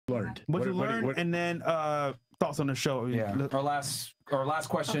learned? What you learned, and then thoughts on the show. Yeah. Our last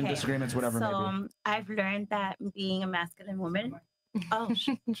question, disagreements, whatever. So I've learned that being a masculine woman. Oh,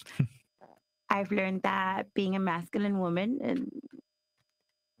 I've learned that being a masculine woman, and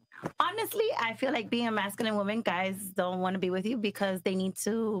honestly, I feel like being a masculine woman, guys don't want to be with you because they need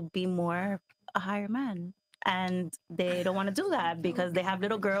to be more a higher man. And they don't want to do that because they have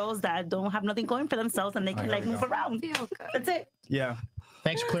little girls that don't have nothing going for themselves and they can like move around. That's it. Yeah.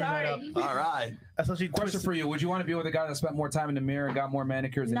 Thanks for clearing that up. All right. That's what she question for you. Would you want to be with a guy that spent more time in the mirror and got more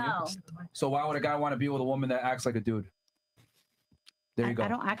manicures than you? So why would a guy want to be with a woman that acts like a dude? There you go. I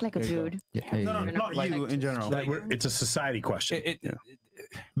don't act like a dude. No, not you in general. Like, it's a society question.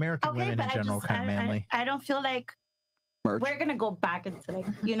 American women in general kind of manly. I don't feel like we're gonna go back into like,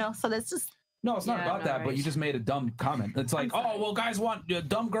 you know. So let's just. No, it's not about that, but you just made a dumb comment. It's like, oh, well, guys want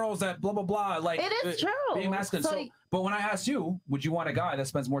dumb girls that blah, blah, blah. Like, it is true. Being masculine. So, but when I asked you, would you want a guy that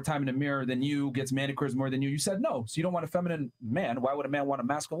spends more time in the mirror than you, gets manicures more than you? You said no. So you don't want a feminine man. Why would a man want a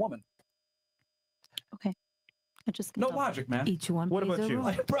masculine woman? Okay. I just no logic, man. Each one. What about you?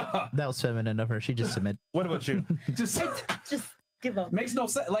 Like, bruh. That was feminine of her. She just submitted. What about you? just give up. Makes no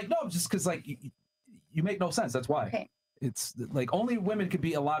sense. Like, no, just because, like, you make no sense. That's why. Okay. It's like only women could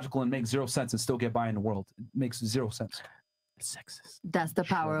be illogical and make zero sense and still get by in the world. It makes zero sense. It's sexist. That's the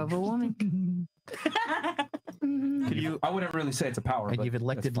power of a woman. I wouldn't really say it's a power. And you've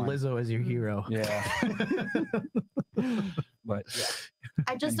elected Lizzo as your hero. Yeah. But yeah.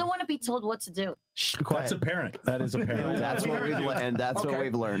 I just don't want to be told what to do. That's apparent. That is apparent. That's what we've learned. That's what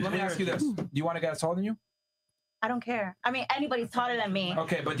we've learned. Let me ask you this: do you want a guy that's taller than you? I don't care. I mean, anybody's taller than me.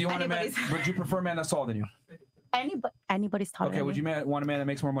 Okay, but do you want a man? Would you prefer a man that's taller than you? Anybody's taller. Okay, than would you want a man that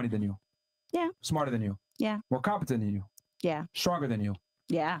makes more money than you? Yeah. Smarter than you? Yeah. More competent than you? Yeah. Stronger than you?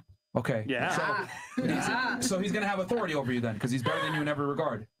 Yeah. Okay. Yeah. So he's gonna have authority over you then, because he's better than you in every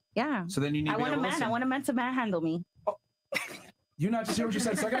regard. Yeah. So then you need. I want a man. I want a man to manhandle me. Oh. You not just hear what you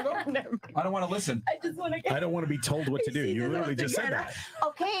said a second ago? I don't want to listen. I just want to. I don't want to be told what to do. You literally just said that.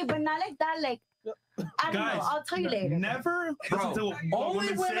 Okay, but not like that. Like. I don't know. I'll tell you later. Never. Bro,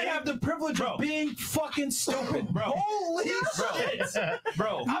 only women have the privilege of being fucking stupid, bro. Holy shit,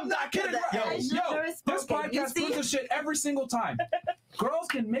 bro! I'm not kidding. Yo, this podcast proves this shit every single time. Girls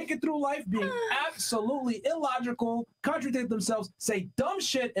can make it through life being absolutely illogical, contradict themselves, say dumb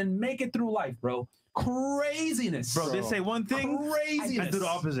shit, and make it through life, bro. Craziness, bro. They say one thing, craziness. I do the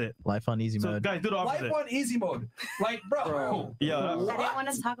opposite. Life on easy mode. Guys, do the opposite. Life on easy mode. Like, bro. Yeah. I didn't want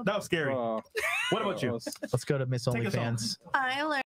to talk about that was scary. What about you? Let's go to Miss OnlyFans. I learned.